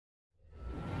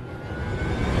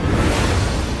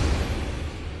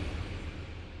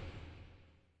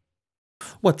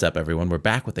What's up everyone, we're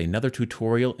back with another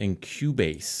tutorial in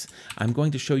Cubase. I'm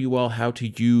going to show you all how to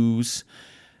use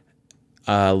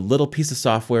a little piece of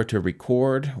software to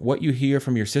record what you hear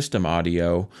from your system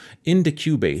audio into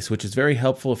Cubase, which is very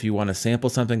helpful if you want to sample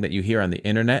something that you hear on the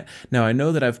internet. Now I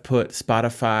know that I've put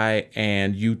Spotify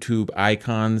and YouTube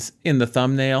icons in the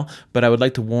thumbnail, but I would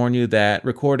like to warn you that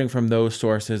recording from those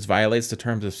sources violates the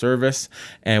terms of service,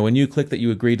 and when you click that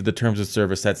you agree to the terms of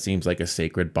service, that seems like a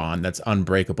sacred bond that's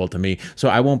unbreakable to me. So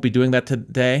I won't be doing that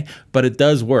today, but it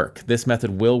does work. This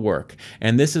method will work,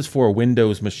 and this is for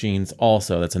Windows machines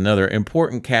also. That's another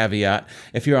important caveat.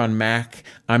 If you're on Mac,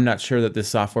 I'm not sure that this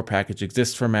software package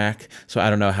exists for Mac, so I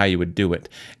don't know how you would do it.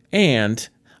 And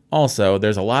also,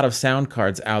 there's a lot of sound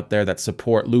cards out there that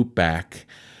support loopback.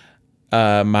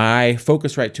 My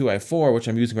Focusrite 2i4, which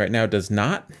I'm using right now, does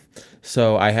not.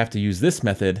 So I have to use this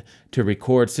method to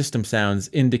record system sounds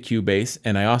into Cubase,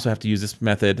 and I also have to use this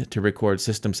method to record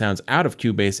system sounds out of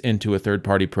Cubase into a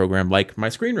third-party program like my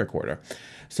screen recorder.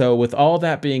 So with all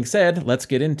that being said, let's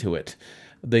get into it.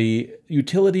 The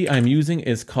utility I'm using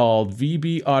is called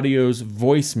VB Audio's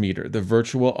Voicemeeter, the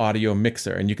virtual audio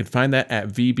mixer, and you can find that at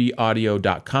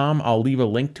vbaudio.com. I'll leave a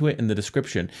link to it in the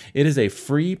description. It is a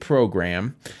free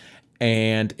program,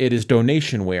 and it is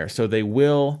donationware, so they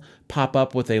will pop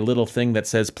up with a little thing that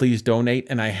says please donate,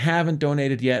 and I haven't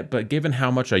donated yet, but given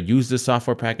how much I use this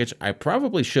software package, I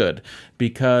probably should,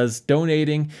 because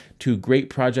donating to great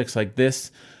projects like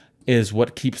this is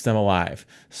what keeps them alive.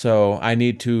 So I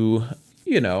need to,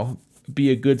 you know, be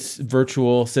a good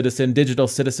virtual citizen, digital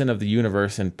citizen of the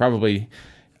universe, and probably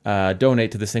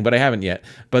donate to this thing, but I haven't yet.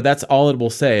 But that's all it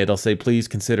will say. It'll say, please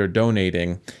consider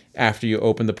donating. After you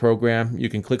open the program, you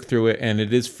can click through it, and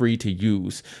it is free to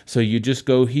use. So you just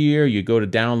go here, you go to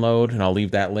download, and I'll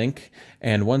leave that link.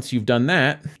 And once you've done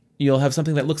that, you'll have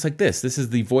something that looks like this. This is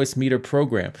the Voicemeeter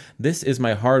program. This is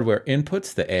my hardware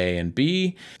inputs, the A and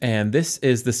B, and this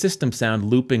is the system sound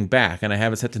looping back, and I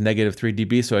have it set to -3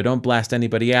 dB so I don't blast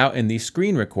anybody out in these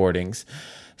screen recordings.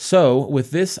 So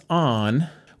with this on,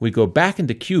 we go back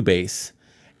into Cubase,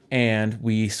 and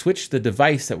we switch the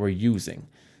device that we're using.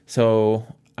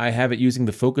 So I have it using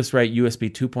the Focusrite USB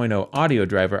 2.0 audio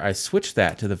driver. I switch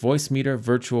that to the Voicemeeter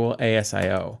Virtual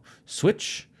ASIO.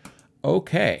 Switch,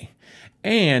 okay.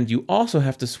 And you also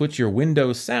have to switch your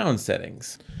Windows sound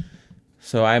settings.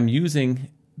 So I'm using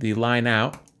the line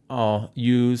out. I'll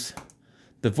use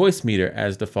the Voicemeeter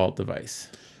as default device.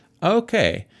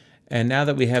 Okay, and now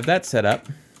that we have that set up,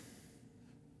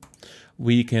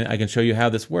 I can show you how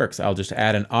this works. I'll just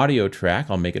add an audio track.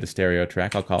 I'll make it a stereo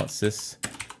track. I'll call it sys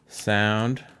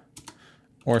sound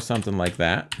or something like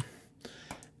that.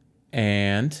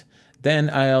 And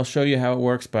then I'll show you how it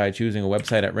works by choosing a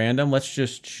website at random. Let's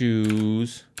just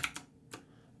choose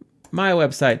my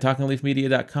website,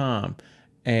 talkingleafmedia.com.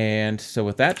 And so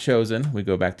with that chosen, we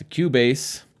go back to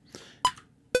Cubase,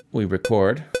 we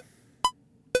record,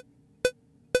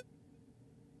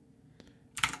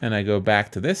 and I go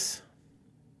back to this.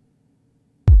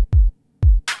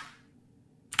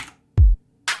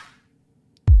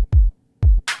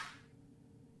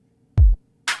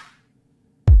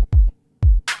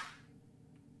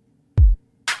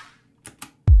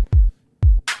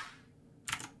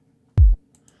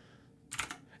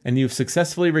 And you've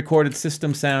successfully recorded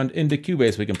system sound into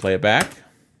Cubase. We can play it back.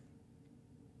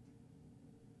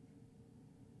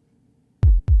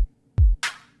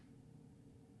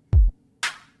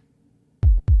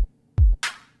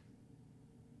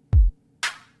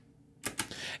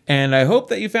 And I hope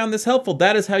that you found this helpful.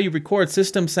 That is how you record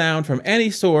system sound from any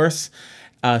source,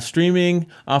 streaming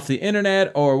off the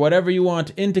internet or whatever you want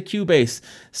into Cubase.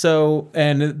 So,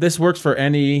 and this works for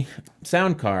any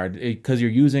sound card because you're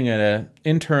using an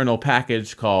internal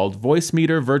package called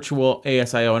Voicemeeter Virtual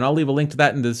ASIO, and I'll leave a link to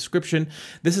that in the description.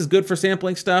 This is good for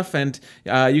sampling stuff, and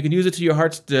you can use it to your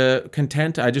heart's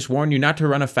content. I just warn you not to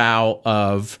run afoul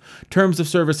of terms of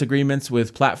service agreements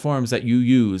with platforms that you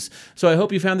use. So I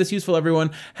hope you found this useful, everyone.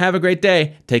 Have a great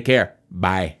day. Take care.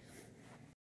 Bye.